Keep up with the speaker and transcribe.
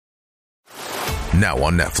Now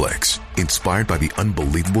on Netflix, inspired by the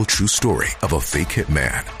unbelievable true story of a fake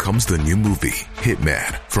hitman, comes the new movie,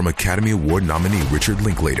 Hitman, from Academy Award nominee Richard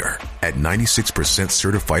Linklater. At 96%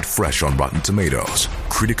 certified fresh on Rotten Tomatoes,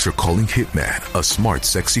 critics are calling Hitman a smart,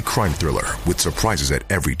 sexy crime thriller with surprises at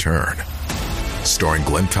every turn. Starring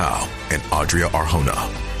Glenn Powell and Adria Arjona,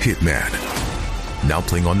 Hitman. Now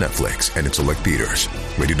playing on Netflix and in select theaters.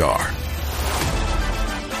 Rated R.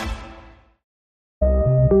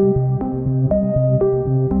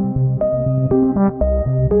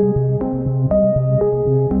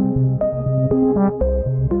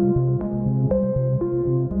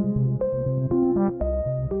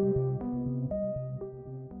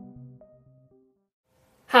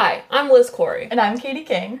 Hi, I'm Liz Corey. And I'm Katie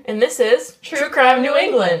King. And this is True Crime New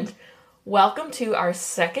England. Welcome to our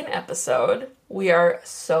second episode. We are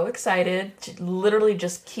so excited to literally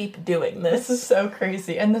just keep doing this. This is so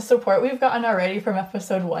crazy. And the support we've gotten already from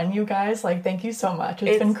episode 1, you guys, thank you so much.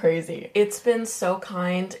 It's been crazy. It's been so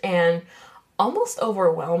kind and almost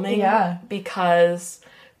overwhelming. Yeah. Because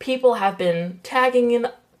people have been tagging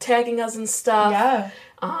us and stuff.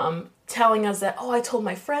 Yeah. Telling us that, I told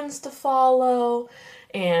my friends to follow.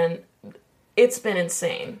 And it's been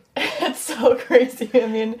insane. It's so crazy. I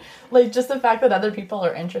mean, just the fact that other people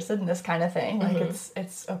are interested in this kind of thing,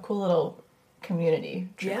 it's a cool little community.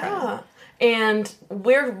 Yeah. And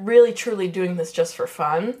we're really, truly doing this just for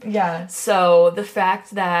fun. Yeah. So the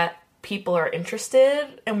fact that people are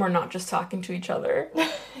interested and we're not just talking to each other,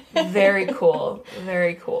 very cool.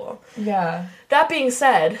 Very cool. Yeah. That being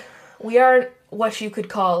said, we are what you could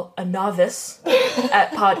call a novice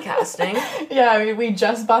at podcasting. Yeah, I mean, we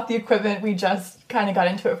just bought the equipment. We just kind of got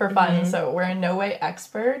into it for fun, so we're in no way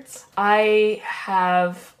experts. I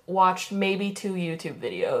have watched maybe 2 YouTube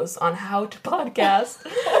videos on how to podcast.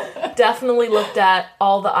 Definitely looked at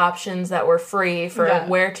all the options that were free for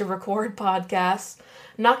where to record podcasts.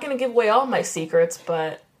 Not going to give away all my secrets,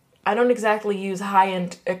 but I don't exactly use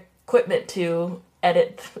high-end equipment to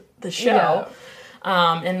edit the show. Yeah.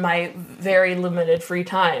 In my very limited free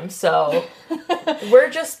time. So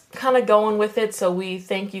we're just kind of going with it. So we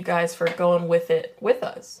thank you guys for going with it with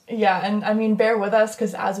us. Yeah. And I mean, bear with us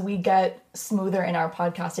because as we get smoother in our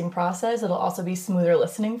podcasting process, it'll also be smoother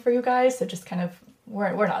listening for you guys. So just kind of,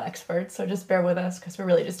 we're not experts. So just bear with us because we're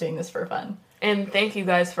really just doing this for fun. And thank you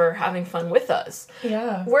guys for having fun with us.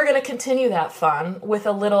 Yeah. We're going to continue that fun with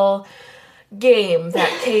a little game that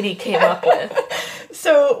Katie came up with.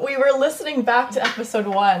 So we were listening back to episode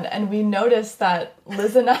 1 and we noticed that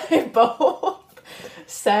Liz and I both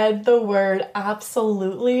said the word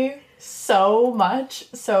absolutely so much.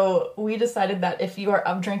 So we decided that if you are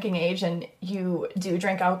of drinking age and you do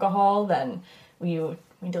drink alcohol, then we do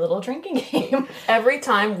a little drinking game. Every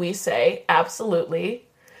time we say absolutely,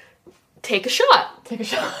 take a shot. Take a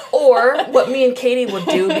shot. Or what me and Katie would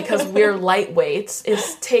do, because we're lightweights,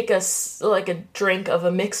 is take a drink of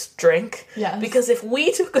a mixed drink. Yes. Because if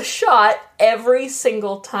we took a shot every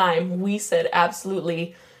single time we said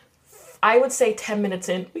absolutely, I would say 10 minutes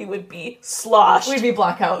in, we would be sloshed. We'd be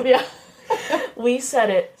blackout, yeah. We said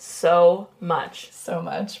it so much. So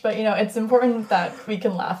much. But, it's important that we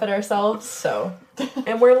can laugh at ourselves, so.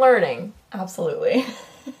 And we're learning. Absolutely.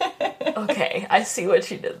 Okay, I see what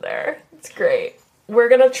you did there. It's great. We're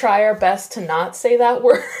going to try our best to not say that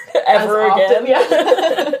word ever again.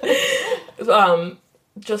 Yeah.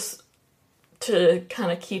 Just to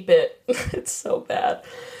kind of keep it, it's so bad.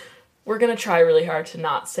 We're going to try really hard to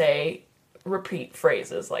not repeat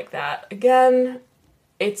phrases like that.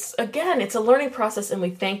 It's a learning process and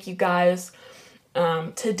we thank you guys.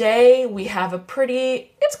 Today we have it's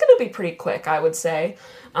going to be pretty quick, I would say.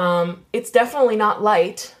 It's definitely not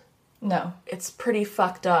light. No. It's pretty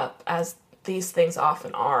fucked up, as these things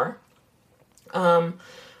often are.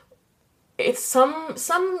 It's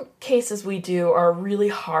some cases we do are really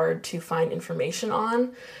hard to find information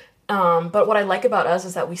on. But what I like about us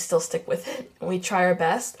is that we still stick with it. We try our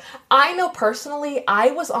best. I know personally, I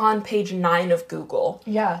was on page 9 of Google.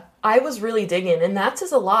 Yeah. I was really digging, and that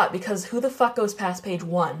says a lot because who the fuck goes past page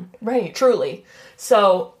 1? Right. Truly.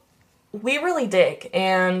 So we really dig,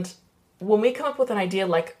 and when we come up with an idea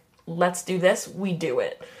like, let's do this, we do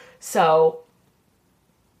it. So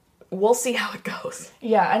we'll see how it goes.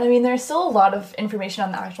 Yeah, and I mean, there's still a lot of information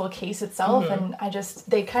on the actual case itself, and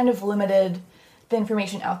they kind of limited the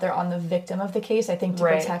information out there on the victim of the case, I think, to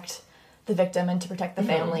protect the victim and to protect the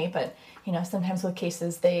family, but, sometimes with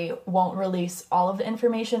cases, they won't release all of the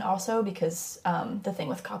information also, because the thing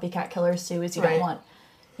with copycat killers, too, is you don't want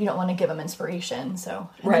to give them inspiration, so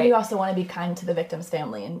then you also want to be kind to the victim's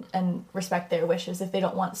family and respect their wishes. If they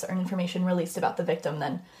don't want certain information released about the victim,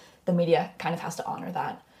 then the media kind of has to honor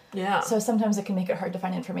that. Yeah. So sometimes it can make it hard to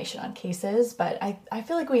find information on cases, but I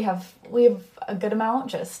feel like we have a good amount,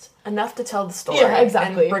 just enough to tell the story. Yeah,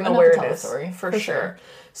 exactly. And bring Enough awareness. to tell the story, for sure.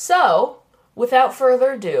 So, without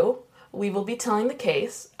further ado, we will be telling the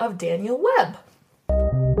case of Daniel Webb.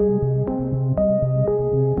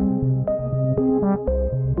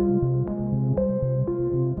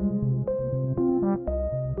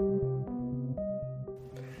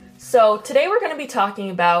 So, today we're going to be talking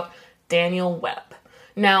about Daniel Webb.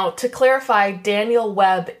 Now, to clarify, Daniel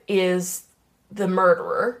Webb is the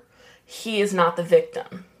murderer. He is not the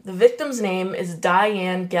victim. The victim's name is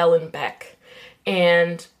Diane Gellenbeck,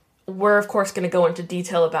 and we're, of course, going to go into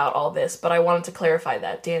detail about all this, but I wanted to clarify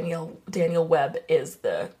that Daniel Webb is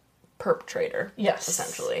the perpetrator, yes,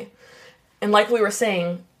 essentially. And like we were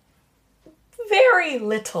saying, very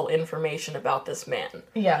little information about this man.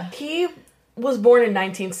 Yeah. He was born in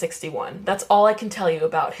 1961. That's all I can tell you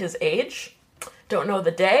about his age. Don't know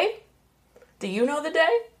the day. Do you know the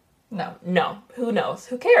day? No. No. Who knows?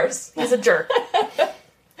 Who cares? He's a jerk.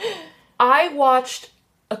 I watched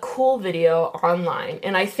a cool video online,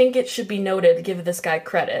 and I think it should be noted to give this guy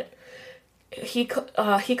credit. He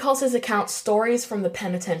calls his account Stories from the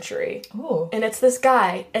Penitentiary. Ooh. And it's this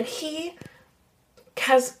guy, and he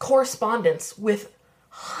has correspondence with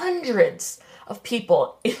hundreds of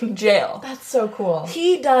people in jail. That's so cool.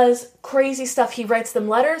 He does crazy stuff. He writes them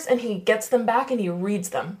letters, and he gets them back, and he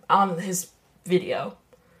reads them on his video.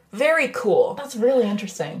 Very cool. That's really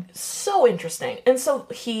interesting. So interesting. And so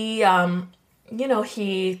he,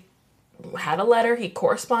 he had a letter. He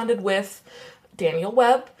corresponded with Daniel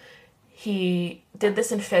Webb. He did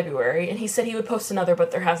this in February, and he said he would post another,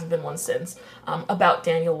 but there hasn't been one since, about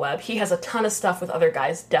Daniel Webb. He has a ton of stuff with other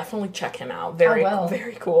guys. Definitely check him out. Very,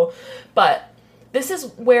 very cool. But this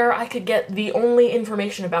is where I could get the only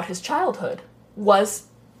information about his childhood, was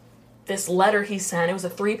this letter he sent. It was a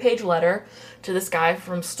 3-page letter to this guy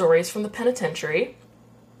from Stories from the Penitentiary.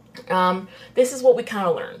 This is what we kind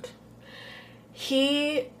of learned.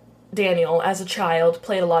 Daniel, as a child,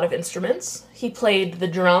 played a lot of instruments. He played the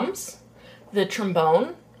drums, the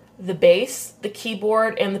trombone, the bass, the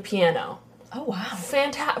keyboard, and the piano. Oh, wow.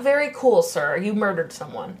 Very cool, sir. You murdered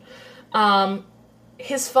someone.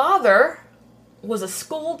 His father was a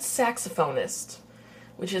schooled saxophonist,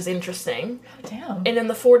 which is interesting. Oh, damn. And in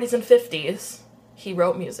the 40s and 50s, he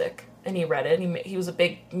wrote music, and he read it. He was a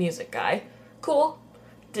big music guy. Cool.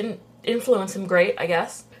 Didn't influence him great, I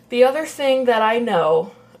guess. The other thing that I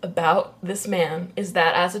know about this man is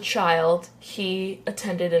that as a child, he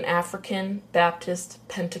attended an African Baptist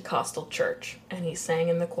Pentecostal church, and he sang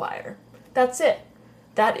in the choir. That's it.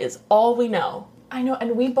 That is all we know. I know,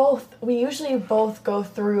 and we usually both go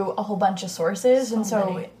through a whole bunch of sources, and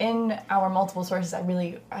so many. In our multiple sources,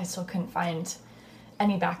 I still couldn't find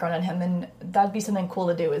any background on him, and that'd be something cool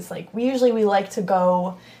to do, is like, we like to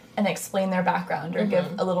go and explain their background or give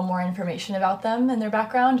a little more information about them and their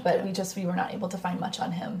background, but we were not able to find much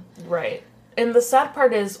on him. Right. And the sad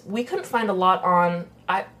part is we couldn't find a lot on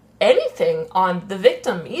anything on the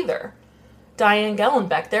victim either. Diane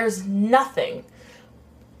Gellenbeck, there's nothing.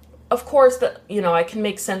 Of course, I can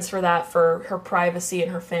make sense for that, for her privacy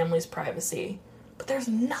and her family's privacy. But there's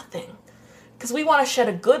nothing. Because we want to shed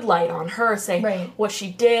a good light on her, say what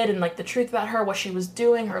she did and, like, the truth about her, what she was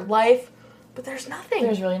doing, her life. But there's nothing.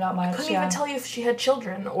 There's really not much, Couldn't even tell you if she had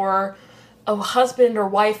children or a husband or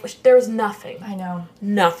wife. There was nothing. I know.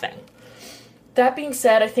 Nothing. That being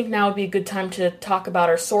said, I think now would be a good time to talk about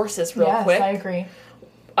our sources real quick. Yes, I agree.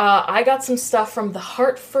 I got some stuff from the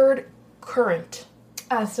Hartford Courant.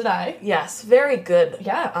 As did I. Yes, very good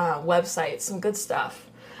website. Some good stuff.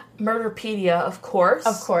 Murderpedia, of course.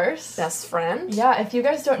 Of course. Best friend. Yeah, if you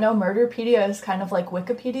guys don't know, Murderpedia is kind of like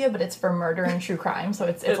Wikipedia, but it's for murder and true crime, so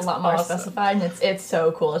it's a lot more specified, and it's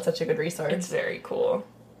so cool. It's such a good resource. It's very cool.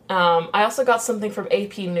 I also got something from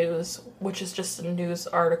AP News, which is just a news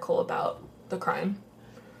article about the crime.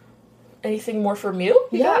 Anything more from you?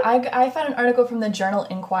 I found an article from the Journal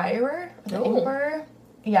Inquirer. Inquirer.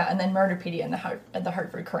 Yeah, and then Murderpedia and the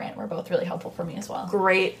Hartford Courant were both really helpful for me as well.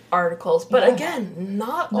 Great articles, but again,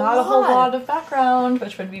 not a whole lot of background,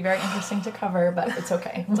 which would be very interesting to cover, but it's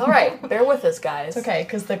okay. It's all right. Bear with us, guys. It's okay,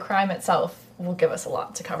 because the crime itself will give us a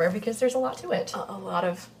lot to cover, because there's a lot to it. A lot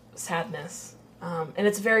of sadness, and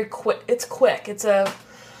it's very quick. It's quick. It's a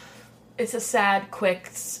sad,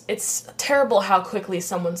 quick. It's terrible how quickly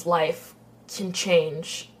someone's life can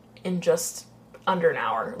change in just under an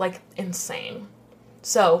hour. Like, insane.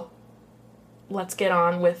 So, let's get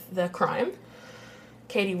on with the crime.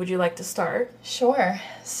 Katie, would you like to start? Sure.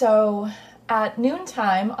 So, At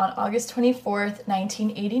noontime on August 24th,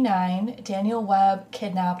 1989, Daniel Webb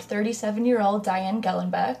kidnapped 37-year-old Diane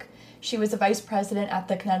Gellenbeck. She was a vice president at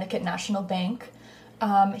the Connecticut National Bank.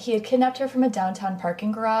 He had kidnapped her from a downtown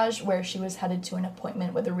parking garage where she was headed to an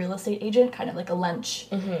appointment with a real estate agent, kind of like a lunch,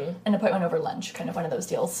 an appointment over lunch, kind of one of those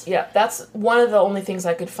deals. Yeah, that's one of the only things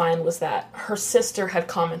I could find was that her sister had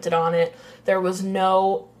commented on it. There was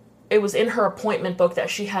it was in her appointment book that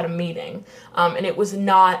she had a meeting, and it was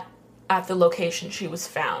not at the location she was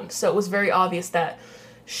found. So it was very obvious that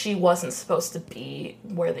she wasn't supposed to be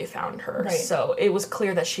where they found her. Right. So it was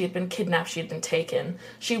clear that she had been kidnapped, she had been taken.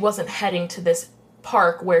 She wasn't heading to this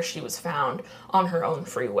park where she was found on her own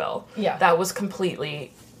free will. Yeah. That was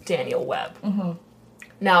completely Daniel Webb. Mm-hmm.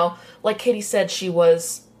 Now, like Katie said, she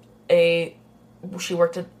worked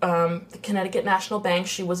at the Connecticut National Bank.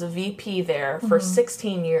 She was a VP there for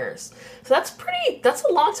 16 years. So that's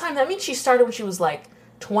a long time. That means she started when she was like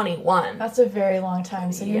 21. That's a very long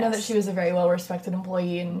time. So you know Yes. that she was a very well-respected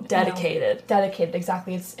employee and Dedicated. Dedicated,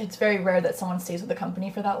 exactly. It's very rare that someone stays with the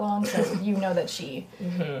company for that long. So you know that she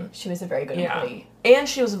was a very good employee. And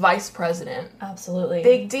she was vice president. Absolutely.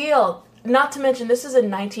 Big deal. Not to mention, this is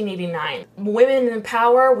in 1989. Women in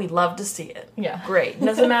power, we love to see it. Yeah. Great.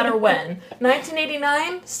 Doesn't matter when.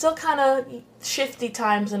 1989, still kind of shifty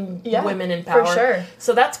times in women in power. For sure.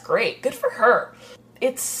 So that's great. Good for her.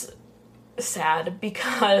 It's sad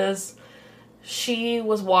because she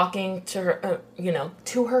was walking to her,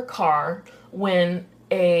 to her car when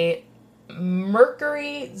a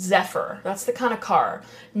Mercury Zephyr, that's the kind of car.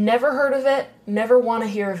 Never heard of it, never want to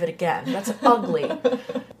hear of it again. That's ugly.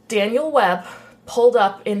 Daniel Webb pulled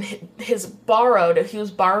up in he was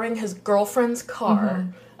borrowing his girlfriend's car,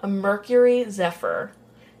 a Mercury Zephyr,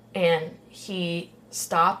 and he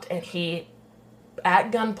stopped and he,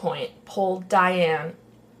 at gunpoint, pulled Diane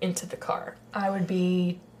into the car. I would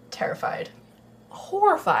be terrified.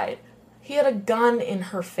 Horrified. He had a gun in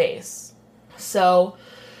her face. So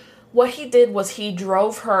what he did was he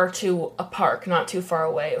drove her to a park not too far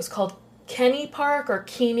away. It was called Kenny Park or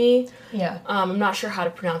Keeney. Yeah. I'm not sure how to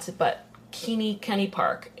pronounce it, but Kenny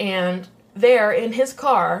Park. And there, in his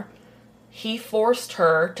car, he forced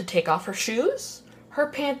her to take off her shoes,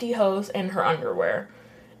 her pantyhose, and her underwear.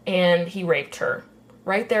 And he raped her.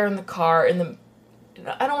 Right there in the car, I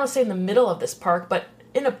don't want to say in the middle of this park, but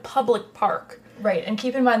in a public park. Right, and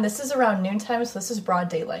keep in mind, this is around noontime, so this is broad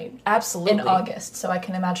daylight. Absolutely. In August, so I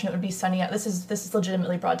can imagine it would be sunny out. This is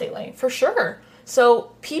legitimately broad daylight. For sure.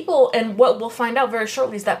 So people, and what we'll find out very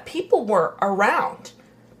shortly is that people were around.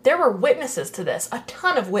 There were witnesses to this, a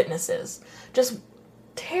ton of witnesses. Just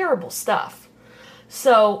terrible stuff.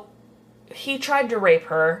 So he tried to rape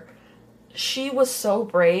her. She was so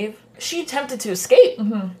brave. She attempted to escape.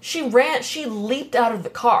 She leaped out of the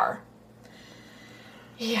car.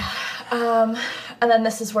 Yeah. And then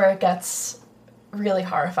this is where it gets really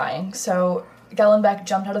horrifying. So Gellenbeck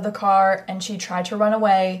jumped out of the car and she tried to run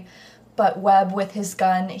away, but Webb, with his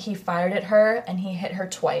gun, he fired at her and he hit her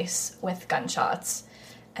twice with gunshots.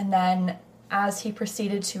 And then as he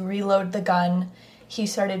proceeded to reload the gun, he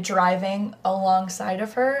started driving alongside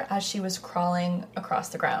of her as she was crawling across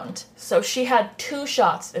the ground. So she had 2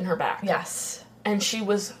 shots in her back. Yes. And she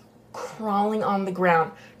was crawling on the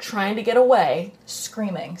ground, trying to get away.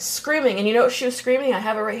 Screaming. And you know what she was screaming? I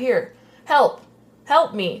have it right here. Help.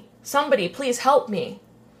 Help me. Somebody, please help me.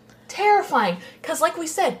 Terrifying. Because like we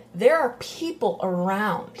said, there are people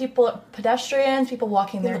around. People, pedestrians, people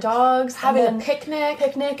walking their dogs. Having a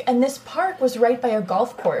picnic. And this park was right by a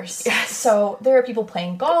golf course. Yes. So there are people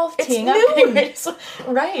playing golf, teeing up.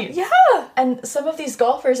 Right. Yeah. And some of these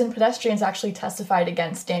golfers and pedestrians actually testified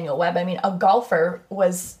against Daniel Webb. I mean, a golfer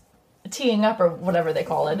was teeing up, or whatever they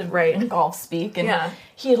call it, right, in golf speak. And yeah,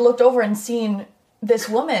 he had looked over and seen this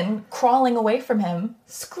woman crawling away from him,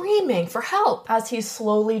 screaming for help, as he's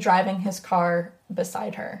slowly driving his car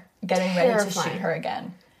beside her, getting ready to shoot her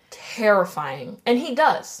again. Terrifying. And he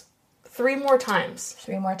does. 3 more times.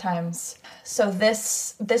 3 more times. So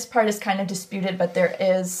this part is kind of disputed, but there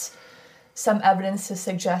is some evidence to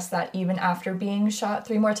suggest that even after being shot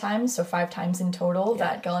 3 more times, so 5 times in total,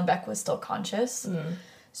 that Gellenbeck was still conscious.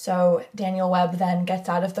 So Daniel Webb then gets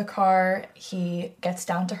out of the car, he gets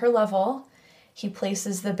down to her level, he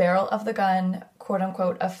places the barrel of the gun, quote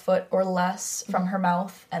unquote, a foot or less from her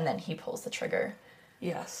mouth, and then he pulls the trigger.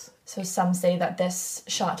 Yes. So some say that this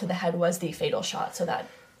shot to the head was the fatal shot, so that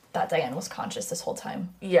Diane was conscious this whole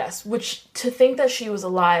time. Yes, which, to think that she was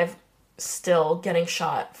alive still getting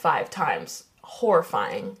shot 5 times,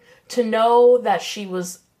 horrifying. To know that she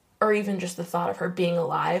was, or even just the thought of her being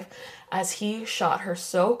alive, as he shot her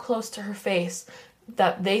so close to her face,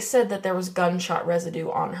 that they said that there was gunshot residue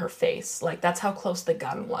on her face. Like, that's how close the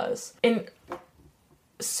gun was. And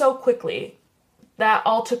so quickly, that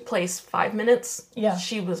all took place 5 minutes. Yeah.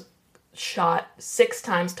 She was shot 6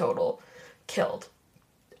 times total, killed.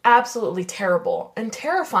 Absolutely terrible and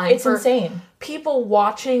terrifying. It's insane. People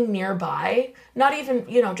watching nearby, not even,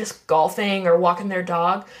 just golfing or walking their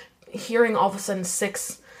dog, hearing all of a sudden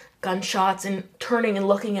 6 gunshots and turning and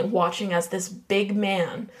looking and watching as this big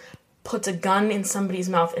man puts a gun in somebody's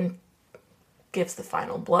mouth and gives the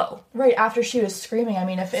final blow. Right, after she was screaming. I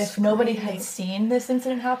mean, if nobody had seen this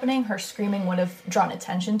incident happening, her screaming would have drawn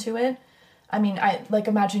attention to it. I mean,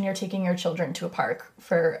 imagine you're taking your children to a park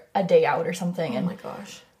for a day out or something. Oh my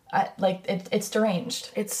gosh. It's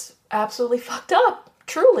deranged. It's absolutely fucked up.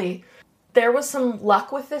 Truly. There was some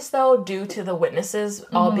luck with this, though, due to the witnesses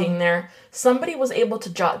all being there. Somebody was able to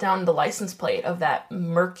jot down the license plate of that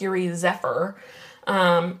Mercury Zephyr,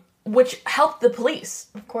 which helped the police.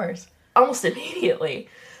 Of course. Almost immediately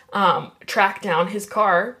track down his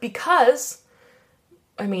car because,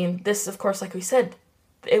 this, of course, like we said,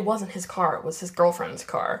 it wasn't his car. It was his girlfriend's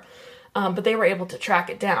car. But they were able to track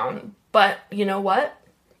it down. But you know what?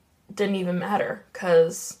 Didn't even matter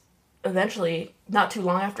because eventually, not too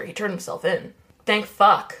long after, he turned himself in. Thank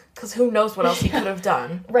fuck, because who knows what else he could have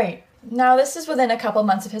done. Right. Now, this is within a couple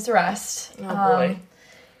months of his arrest. Oh, boy.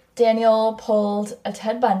 Daniel pulled a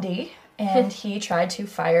Ted Bundy, and he tried to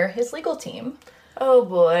fire his legal team. Oh,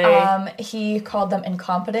 boy. He called them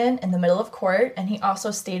incompetent in the middle of court, and he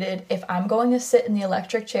also stated, if I'm going to sit in the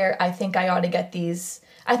electric chair, I think I ought to get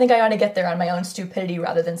there on my own stupidity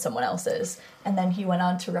rather than someone else's. And then he went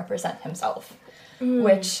on to represent himself.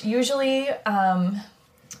 Which usually,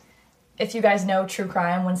 if you guys know true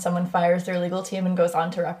crime, when someone fires their legal team and goes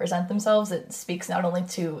on to represent themselves, it speaks not only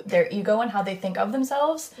to their ego and how they think of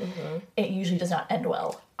themselves, it usually does not end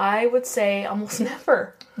well. I would say almost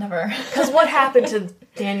never. Never. Because what happened to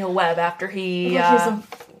Daniel Webb after he...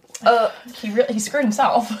 he screwed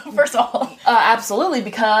himself, first of all. Absolutely,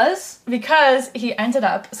 because he ended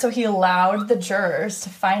up, so he allowed the jurors to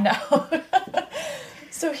find out.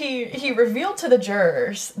 So he revealed to the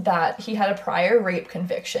jurors that he had a prior rape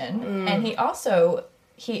conviction, and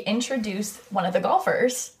he introduced one of the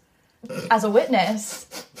golfers as a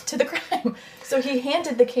witness to the crime. So he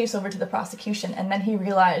handed the case over to the prosecution, and then he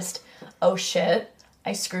realized, oh shit,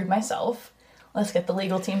 I screwed myself. Let's get the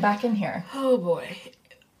legal team back in here. Oh boy.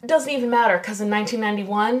 It doesn't even matter, because in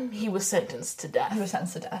 1991, he was sentenced to death. He was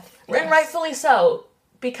sentenced to death. Yes. And rightfully so.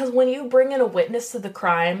 Because when you bring in a witness to the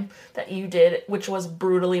crime that you did, which was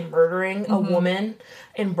brutally murdering a woman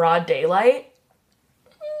in broad daylight,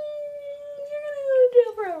 you're gonna go to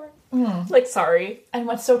jail forever. Like, sorry. And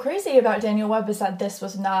what's so crazy about Daniel Webb is that this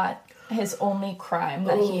was not his only crime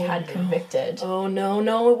that he had convicted. Oh,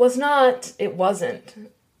 no, it was not. It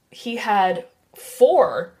wasn't. He had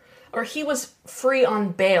 4, or he was free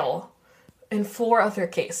on bail in 4 other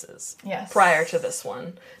cases prior to this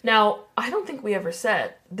one. Now, I don't think we ever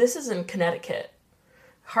said, this is in Connecticut,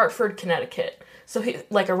 Hartford, Connecticut. So he,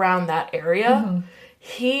 around that area,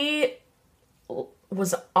 he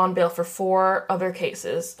was on bail for 4 other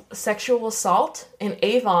cases. Sexual assault in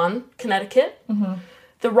Avon, Connecticut.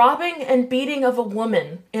 The robbing and beating of a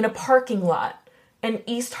woman in a parking lot in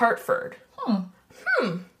East Hartford.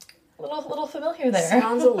 Little familiar there.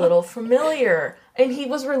 Sounds a little familiar. And he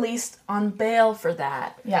was released on bail for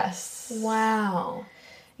that. Yes. Wow.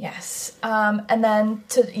 Yes. And then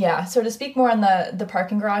so to speak more on the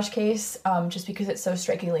parking garage case, just because it's so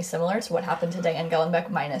strikingly similar to what happened to Diane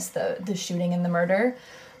Gellenbeck minus the shooting and the murder,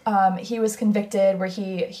 he was convicted where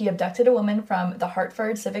he abducted a woman from the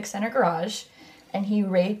Hartford Civic Center garage, and he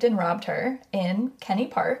raped and robbed her in Kenny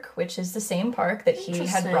Park, which is the same park that he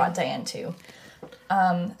had brought Diane to.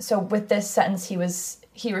 So with this sentence, he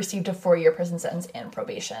received a 4-year prison sentence and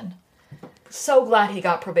probation. So glad he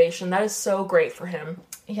got probation. That is so great for him.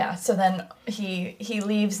 Yeah, so then he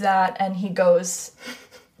leaves that and he goes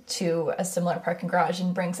to a similar parking garage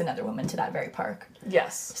and brings another woman to that very park.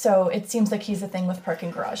 Yes. So it seems like he's a thing with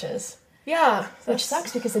parking garages. Yeah. Which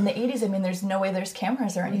sucks because in the 80s, there's no way there's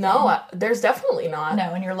cameras or anything. No, there's definitely not.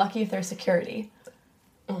 No, and you're lucky if there's security.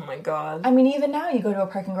 Oh my god. Even now you go to a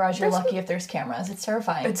parking garage, you're lucky if there's cameras. It's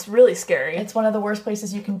terrifying. It's really scary. It's one of the worst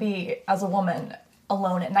places you can be as a woman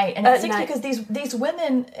alone at night. And it's because these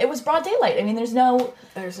women, it was broad daylight. There's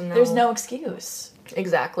no excuse.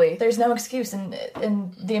 Exactly. There's no excuse. And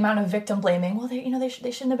the amount of victim blaming, well, they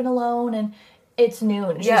shouldn't have been alone, and it's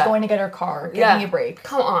noon. She's going to get her car. Give me a break.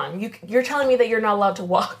 Come on. You're telling me that you're not allowed to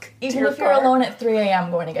walk even if you're alone at 3 a.m.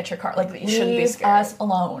 going to get your car. You shouldn't be scared. Leave us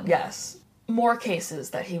alone. Yes. More cases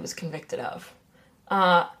that he was convicted of.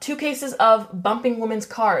 2 cases of bumping women's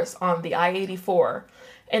cars on the I-84.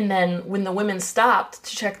 And then when the women stopped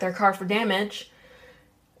to check their car for damage,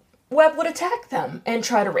 Webb would attack them and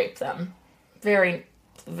try to rape them. Very,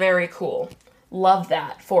 very cool. Love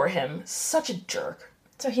that for him. Such a jerk.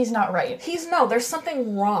 So he's not right. There's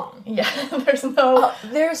something wrong. Yeah, he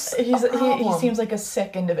seems like a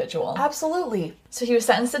sick individual. Absolutely. So he was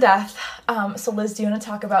sentenced to death. So Liz, do you want to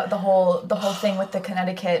talk about the whole thing with the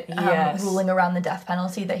Connecticut ruling around the death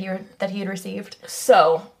penalty that he had received?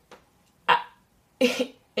 So,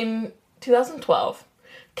 in 2012,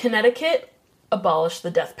 Connecticut abolished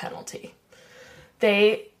the death penalty.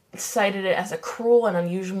 They cited it as a cruel and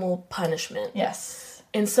unusual punishment. Yes.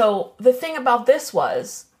 And so the thing about this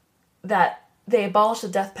was that they abolished the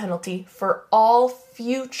death penalty for all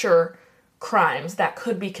future crimes that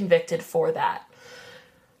could be convicted for that.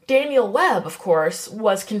 Daniel Webb, of course,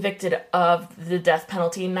 was convicted of the death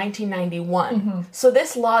penalty in 1991. Mm-hmm. So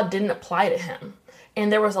this law didn't apply to him.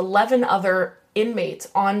 And there was 11 other inmates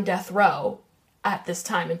on death row at this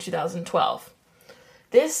time in 2012.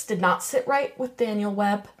 This did not sit right with Daniel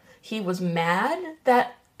Webb. He was mad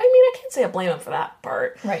that, I can't say I blame him for that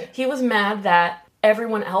part. Right. He was mad that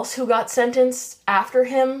everyone else who got sentenced after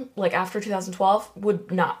him, like after 2012,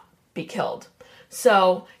 would not be killed.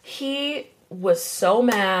 So he was so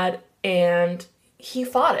mad and he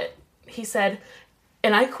fought it. He said,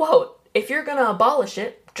 and I quote, "If you're going to abolish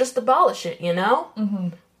it, just abolish it, you know?" Mm-hmm.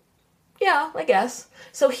 Yeah, I guess.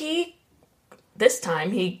 So this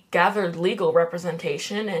time he gathered legal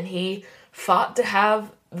representation and he fought to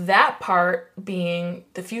have that part, being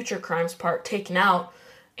the future crimes part, taken out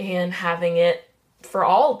and having it for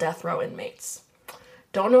all death row inmates.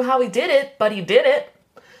 Don't know how he did it, but he did it.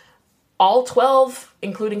 All 12,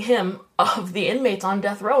 including him, of the inmates on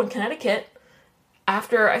death row in Connecticut,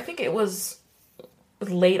 after, I think it was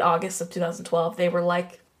late August of 2012, they were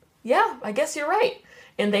like, yeah, I guess you're right.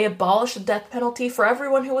 And they abolished the death penalty for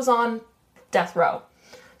everyone who was on death row.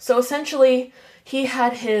 So essentially, he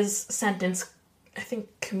had his sentence, I think,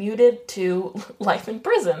 commuted to life in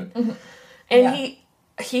prison. Mm-hmm. And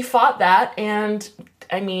he fought that, and,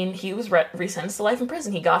 he was resentenced to life in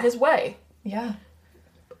prison. He got his way. Yeah.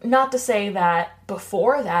 Not to say that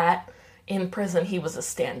before that, in prison, he was a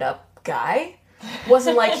stand-up guy.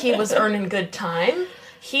 Wasn't like he was earning good time.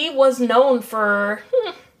 He was known for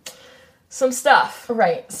some stuff.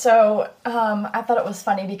 Right. So I thought it was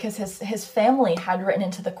funny because his family had written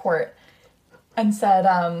into the court and said,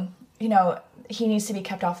 he needs to be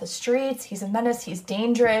kept off the streets. He's a menace. He's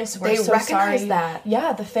dangerous. We're so sorry. That.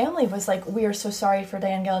 Yeah, the family was like, we are so sorry for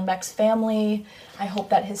Diane Gillenbeck's family. I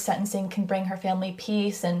hope that his sentencing can bring her family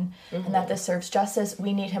peace and that this serves justice.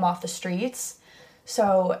 We need him off the streets.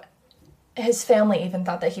 So his family even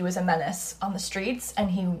thought that he was a menace on the streets,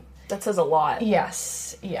 and that says a lot.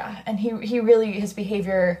 Yes, yeah. And he really, his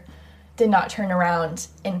behavior did not turn around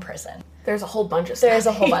in prison. There's a whole bunch of stuff.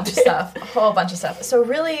 A whole bunch of stuff. So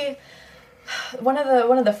really, one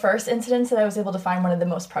of the first incidents that I was able to find, one of the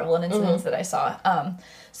most prevalent incidents that I saw.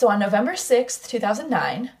 So on November 6th,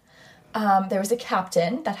 2009, there was a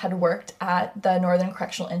captain that had worked at the Northern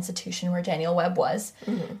Correctional Institution where Daniel Webb was.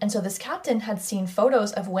 Mm-hmm. And so this captain had seen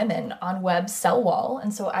photos of women on Webb's cell wall.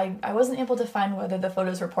 And so I wasn't able to find whether the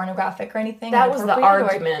photos were pornographic or anything. That was the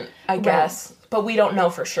argument, I guess. Right. But we don't know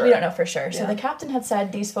for sure. We don't know for sure. Yeah. So the captain had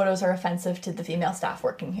said, these photos are offensive to the female staff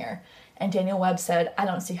working here. And Daniel Webb said, I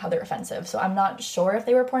don't see how they're offensive. So I'm not sure if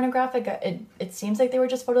they were pornographic. It seems like they were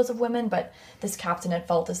just photos of women, but this captain had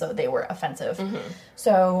felt as though they were offensive. Mm-hmm.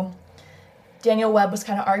 So Daniel Webb was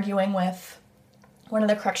kind of arguing with one of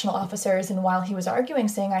the correctional officers, and while he was arguing,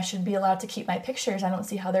 saying, I should be allowed to keep my pictures, I don't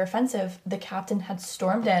see how they're offensive, the captain had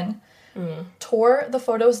stormed in, tore the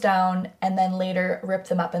photos down, and then later ripped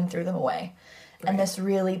them up and threw them away. Right. And this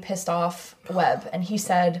really pissed off Webb, and he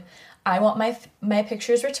said, I want my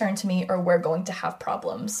pictures returned to me or we're going to have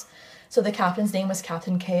problems. So the captain's name was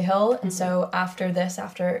Captain Cahill, and so after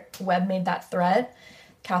Webb made that threat,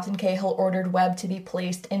 Captain Cahill ordered Webb to be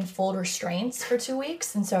placed in full restraints for 2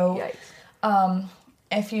 weeks. And so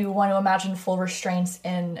if you want to imagine full restraints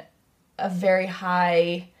in a very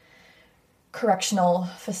high correctional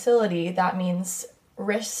facility, that means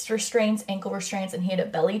wrist restraints, ankle restraints, and he had a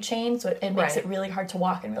belly chain, so it makes it really hard to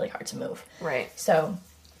walk and really hard to move. Right. So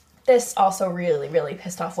this also really, really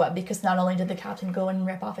pissed off Webb, because not only did the captain go and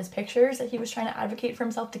rip off his pictures that he was trying to advocate for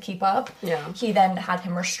himself to keep up, he then had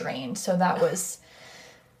him restrained. So that was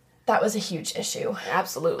a huge issue.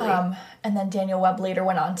 Absolutely. And then Daniel Webb later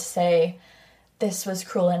went on to say this was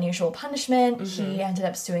cruel and unusual punishment. Mm-hmm. He ended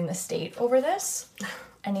up suing the state over this.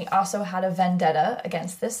 And he also had a vendetta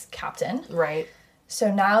against this captain. Right. So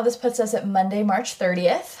now this puts us at Monday, March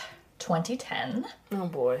 30th, 2010. Oh,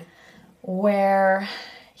 boy. Where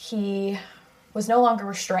he was no longer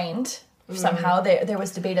restrained. Somehow there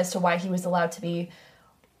was debate as to why he was allowed to be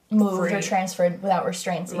moved or transferred without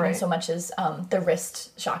restraints, even so much as the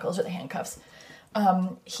wrist shackles or the handcuffs.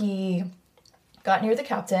 He got near the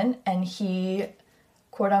captain and he,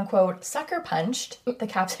 quote unquote, sucker punched the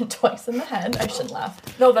captain twice in the head. I shouldn't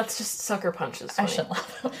laugh. No, that's just sucker punches. I shouldn't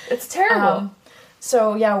laugh. It's terrible.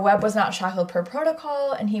 So yeah, Webb was not shackled per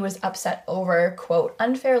protocol, and he was upset over, quote,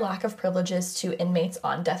 unfair lack of privileges to inmates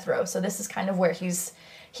on death row. So this is kind of where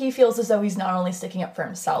he feels as though he's not only sticking up for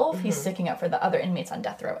himself, he's sticking up for the other inmates on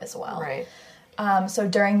death row as well. Right. So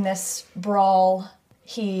during this brawl,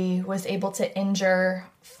 he was able to injure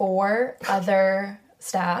 4 other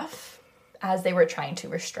staff as they were trying to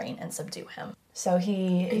restrain and subdue him. So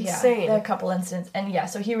Insane. There are a couple incidents, and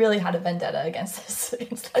so he really had a vendetta against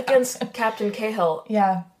Captain Cahill.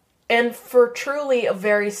 Yeah. And for truly a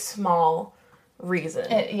very small reason.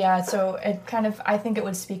 So it kind of, I think it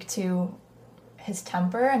would speak to his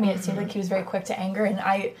temper. I mean, it seemed like he was very quick to anger, and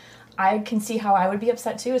I can see how I would be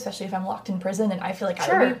upset too, especially if I'm locked in prison, and I feel like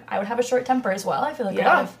I would have a short temper as well. I feel like a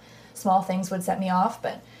lot of small things would set me off,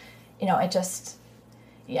 but, it just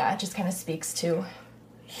kind of speaks to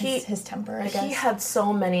his temper, I guess. He had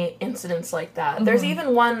so many incidents like that. There's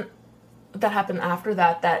even one that happened after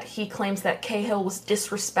that he claims that Cahill was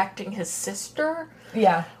disrespecting his sister.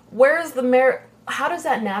 Yeah. Where's the merit? How does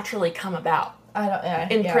that naturally come about?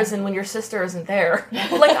 In prison when your sister isn't there?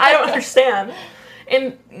 Like, I don't understand.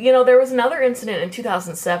 And, there was another incident in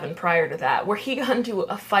 2007 prior to that where he got into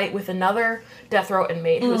a fight with another death row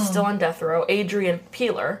inmate who was still on death row, Adrian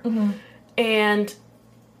Peeler. And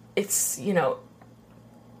it's,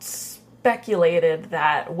 speculated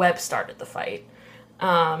that Webb started the fight.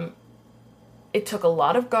 It took a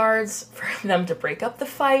lot of guards for them to break up the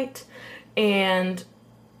fight. And,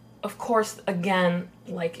 of course, again,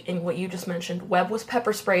 like in what you just mentioned, Webb was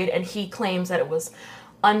pepper sprayed, and he claims that it was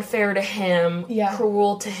unfair to him,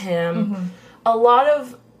 cruel to him. A lot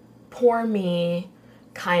of poor me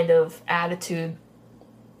kind of attitude,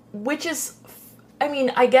 which is, I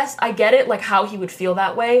mean, I guess I get it, like how he would feel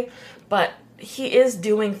that way, but he is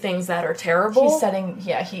doing things that are terrible. He's setting,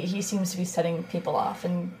 he seems to be setting people off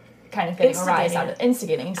and kind of getting a rise out of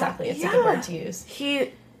instigating. Exactly, it's a good word to use.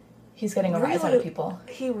 He's getting a rise out of people.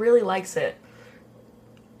 He really likes it.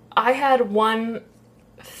 I had one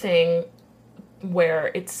thing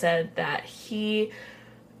where it said that he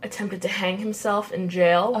attempted to hang himself in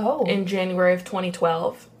jail in January of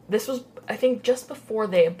 2012. This was, I think, just before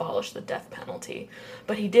they abolished the death penalty.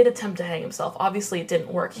 But he did attempt to hang himself. Obviously, it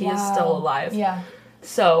didn't work. He is still alive. Yeah.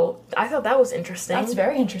 So, I thought that was interesting. That's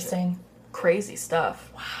very interesting. Crazy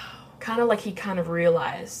stuff. Wow. Kind of like he kind of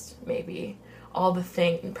realized, maybe, all the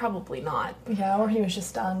things. Probably not. Yeah, or he was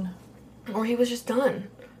just done.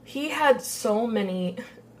 He had so many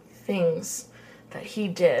things that he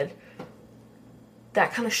did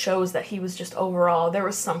that kind of shows that he was just overall, there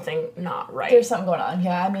was something not right. There's something going on,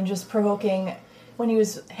 yeah. I mean, just provoking, when he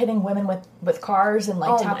was hitting women with cars and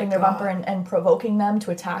like tapping their bumper and provoking them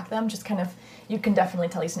to attack them, just kind of, you can definitely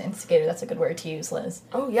tell he's an instigator. That's a good word to use, Liz.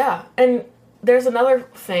 Oh, yeah. And there's another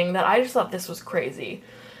thing that I just thought this was crazy.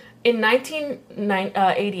 In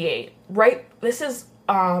 1988, this is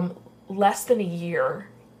less than a year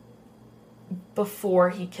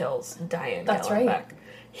before he kills Diane That's Gellenbeck. Right.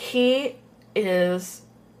 He is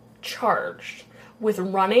charged with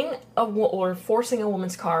running or forcing a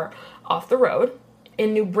woman's car off the road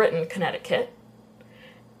in New Britain, Connecticut.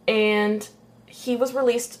 And he was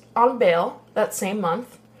released on bail that same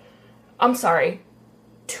month. 2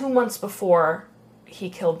 months before he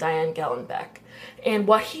killed Diane Gellenbeck. And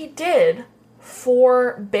what he did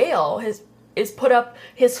for bail is put up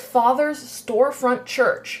his father's storefront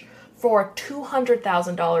church for a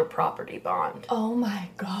 $200,000 property bond. Oh my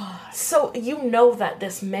God. So you know that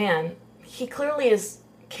this man, he clearly is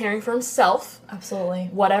caring for himself. Absolutely.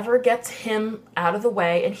 Whatever gets him out of the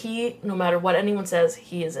way, and he, no matter what anyone says,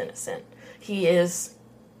 he is innocent. It's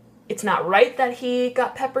not right that he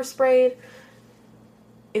got pepper sprayed.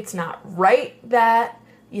 It's not right that,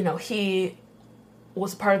 he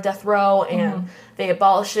was part of death row and they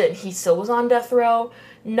abolished it and he still was on death row.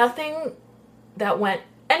 Anything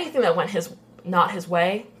that went not his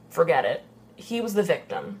way, forget it. He was the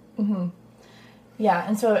victim. Mm-hmm. Yeah,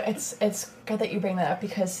 and so it's good that you bring that up,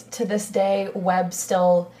 because to this day, Webb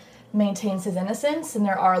still maintains his innocence, and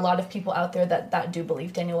there are a lot of people out there that do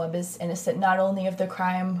believe Daniel Webb is innocent, not only of the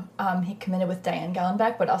crime he committed with Diane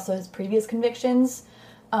Gellenbeck, but also his previous convictions.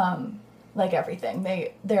 like everything.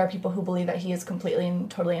 There are people who believe that he is completely and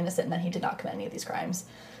totally innocent and that he did not commit any of these crimes.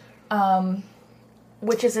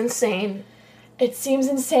 Which is insane. It seems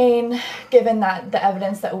insane, given that the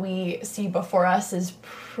evidence that we see before us is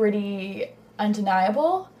pretty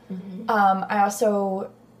undeniable. Mm-hmm. I also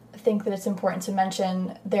think that it's important to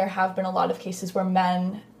mention there have been a lot of cases where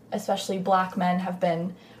men, especially black men, have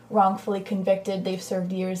been wrongfully convicted. They've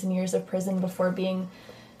served years and years of prison before being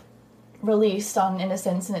released on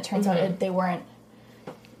innocence, and it turns out they weren't,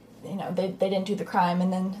 they didn't do the crime.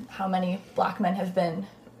 And then how many black men have been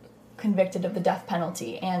convicted of the death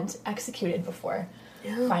penalty and executed before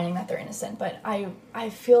finding that they're innocent. But I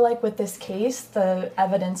feel like with this case, the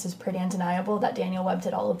evidence is pretty undeniable that Daniel Webb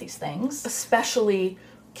did all of these things. Especially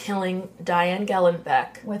killing Diane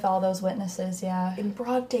Gellenbeck. With all those witnesses, in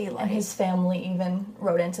broad daylight. And his family even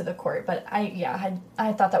wrote into the court. But I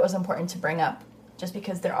thought that was important to bring up, just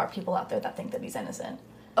because there are people out there that think that he's innocent.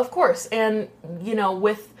 Of course. And,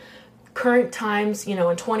 with current times, in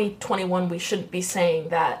 2021, we shouldn't be saying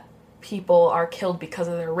that people are killed because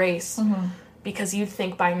of their race, because you'd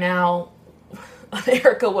think by now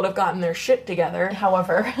America would have gotten their shit together.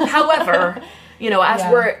 However,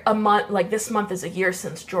 we're a month, like this month is a year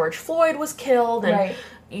since George Floyd was killed, and,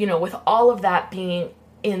 with all of that being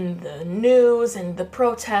in the news and the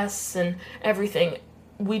protests and everything,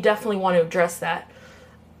 we definitely want to address that.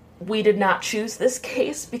 We did not choose this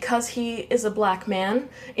case because he is a black man.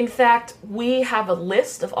 In fact, we have a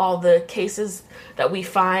list of all the cases that we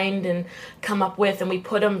find and come up with, and we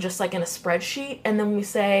put them just like in a spreadsheet, and then we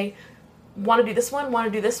say, want to do this one? Want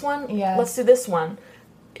to do this one? Yeah. Let's do this one.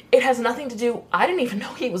 It has nothing to do... I didn't even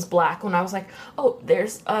know he was black when I was like, oh,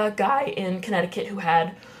 there's a guy in Connecticut who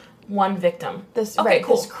had one victim. This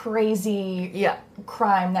crazy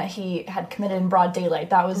crime that he had committed in broad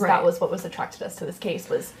daylight. That was what was attracted us to this case,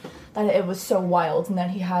 was that it was so wild, and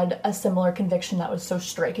that he had a similar conviction that was so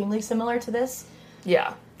strikingly similar to this.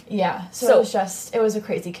 Yeah. Yeah. So it was a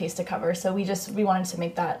crazy case to cover. So we wanted to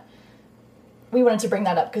bring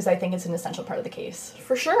that up because I think it's an essential part of the case.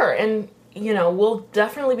 For sure. And we'll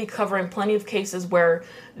definitely be covering plenty of cases where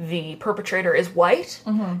the perpetrator is white.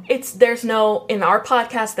 Mm-hmm. In our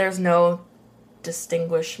podcast, there's no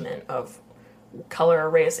distinguishment of color or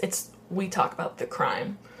race. We talk about the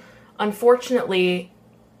crime. Unfortunately,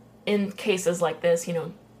 in cases like this,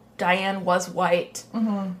 Diane was white,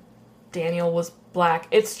 Daniel was black.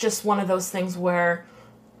 It's just one of those things where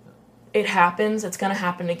it happens, it's going to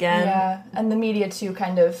happen again. Yeah, and the media too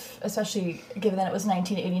kind of, especially given that it was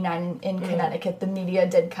 1989 in Connecticut, the media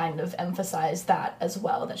did kind of emphasize that as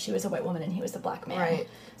well, that she was a white woman and he was a black man. Right.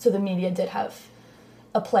 So the media did have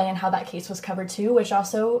a play in how that case was covered too, which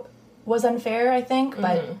also was unfair, I think,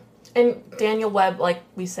 but... And Daniel Webb, like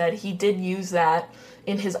we said, he did use that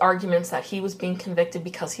in his arguments that he was being convicted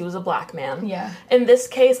because he was a black man. Yeah. In this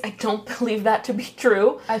case, I don't believe that to be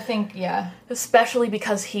true. I think, yeah. Especially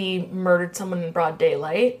because he murdered someone in broad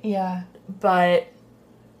daylight. Yeah. But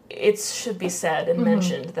it should be said and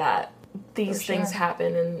mentioned that these things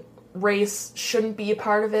happen, and race shouldn't be a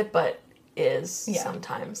part of it, but is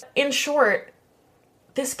sometimes. In short,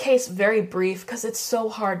 this case, very brief because it's so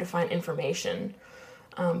hard to find information.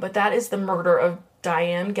 But that is the murder of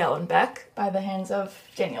Diane Gellenbeck. By the hands of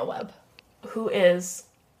Daniel Webb. Who is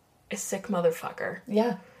a sick motherfucker.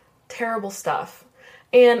 Yeah. Terrible stuff.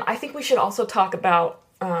 And I think we should also talk about,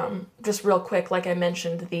 just real quick, like I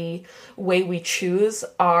mentioned, the way we choose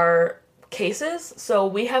our cases. So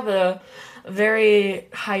we have a very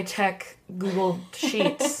high-tech Google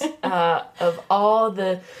Sheets of all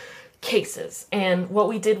the cases, and what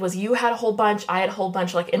we did was you had a whole bunch, I had a whole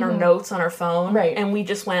bunch, like in our notes on our phone, right? And we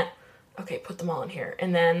just went, okay, put them all in here,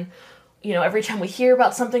 and then every time we hear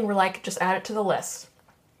about something, we're like, just add it to the list.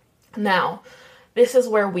 Now, this is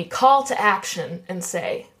where we call to action and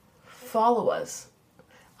say, follow us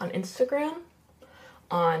on Instagram,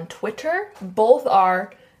 on Twitter, both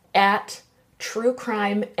are at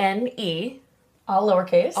TrueCrimeNE, all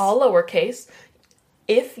lowercase.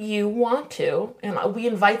 If you want to, and we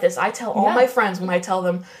invite this, I tell all my friends when I tell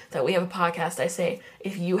them that we have a podcast, I say,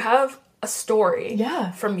 if you have a story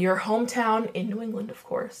from your hometown in New England, of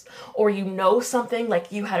course, or something,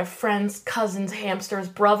 like you had a friend's cousin's hamster's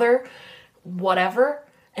brother, whatever,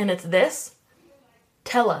 and it's this,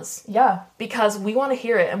 tell us. Yeah. Because we want to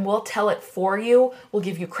hear it, and we'll tell it for you. We'll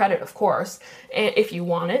give you credit, of course, if you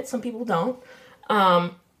want it. Some people don't.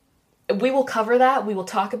 We will cover that. We will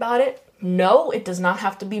talk about it. No, it does not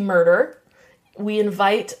have to be murder. We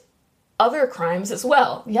invite other crimes as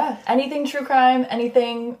well. Yeah, anything true crime,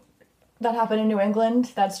 anything that happened in New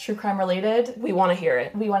England that's true crime related. We want to hear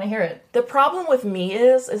it. We want to hear it. The problem with me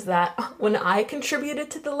is that when I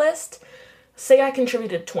contributed to the list, say I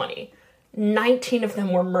contributed 20. 19 of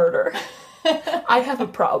them were murder. I have a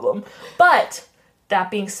problem. But, that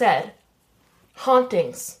being said,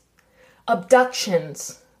 hauntings,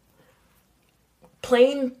 abductions,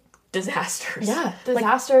 plane disasters. Yeah,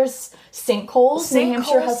 disasters, sinkholes. New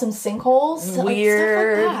Hampshire has some sinkholes.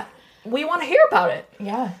 Weird. Stuff like that. We want to hear about it.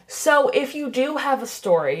 Yeah. So if you do have a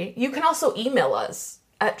story, you can also email us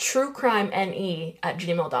at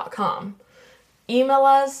truecrimene@gmail.com. Email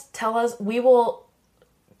us, tell us, we will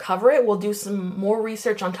cover it. We'll do some more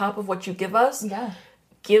research on top of what you give us. Yeah.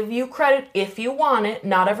 Give you credit if you want it.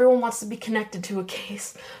 Not everyone wants to be connected to a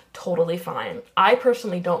case. Totally fine. I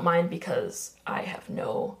personally don't mind because I have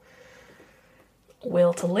no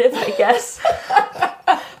will to live, I guess.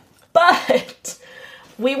 But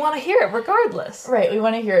we want to hear it regardless. Right, we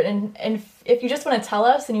want to hear it. And if you just want to tell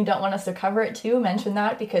us and you don't want us to cover it too, mention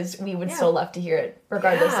that, because we would still love to hear it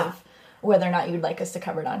regardless of whether or not you'd like us to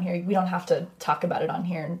cover it on here. We don't have to talk about it on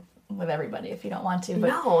here with everybody if you don't want to. But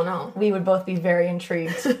no. We would both be very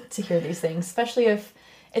intrigued to hear these things, especially if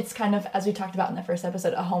it's kind of, as we talked about in the first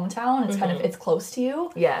episode, a hometown. It's kind of, it's close to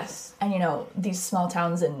you. Yes. And, you know, these small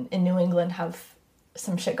towns in New England have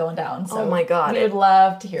some shit going down. So oh my God. We would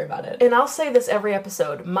love to hear about it. And I'll say this every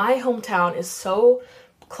episode. My hometown is so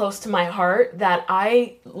close to my heart that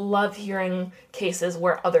I love hearing cases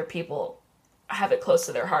where other people have it close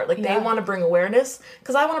to their heart. Like, they want to bring awareness,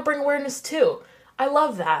 because I want to bring awareness too. I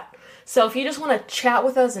love that. So if you just want to chat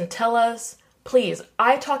with us and tell us, please.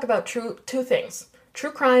 I talk about two things.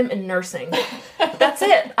 True crime and nursing. That's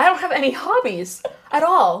it. I don't have any hobbies at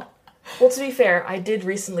all. Well, to be fair, I did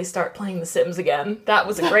recently start playing The Sims again. That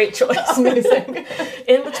was a great choice. Amazing.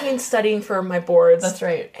 In between studying for my boards. That's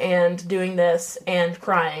right. And doing this and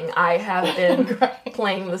crying, I have been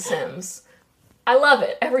playing The Sims. I love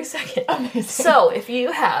it every second. Amazing. So, if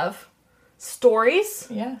you have stories,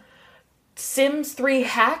 yeah, Sims 3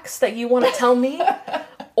 hacks that you want to tell me,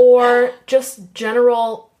 or just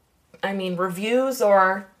general, reviews,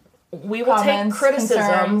 or we will comments, take criticism.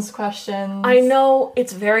 Concerns, questions. I know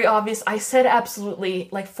it's very obvious. I said absolutely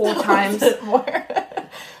like 4 times. More.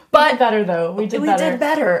 But we did better, though. We did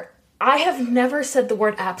better. I have never said the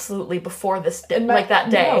word absolutely before this that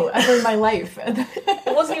day. No, ever in my life. It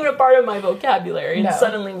wasn't even a part of my vocabulary. And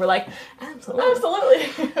suddenly we're like, absolutely.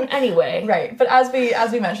 Anyway. Right. But as we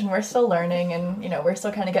mentioned, we're still learning, and, you know, we're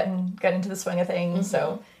still kind of getting into the swing of things.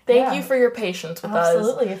 So Thank you for your patience with us.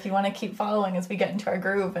 Absolutely. If you want to keep following as we get into our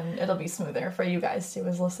groove, and it'll be smoother for you guys too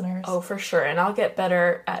as listeners. Oh, for sure. And I'll get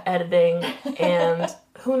better at editing, and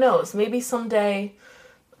who knows, maybe someday,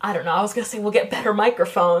 I don't know, I was going to say we'll get better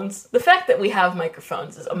microphones. The fact that we have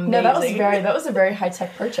microphones is amazing. No, that was a very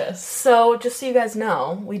high-tech purchase. So, just so you guys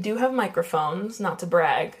know, we do have microphones, not to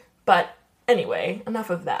brag. But anyway, enough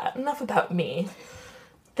of that. Enough about me.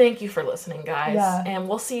 Thank you for listening, guys. Yeah. And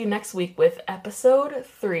we'll see you next week with episode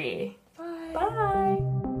 3. Bye.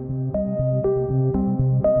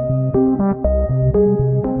 Bye.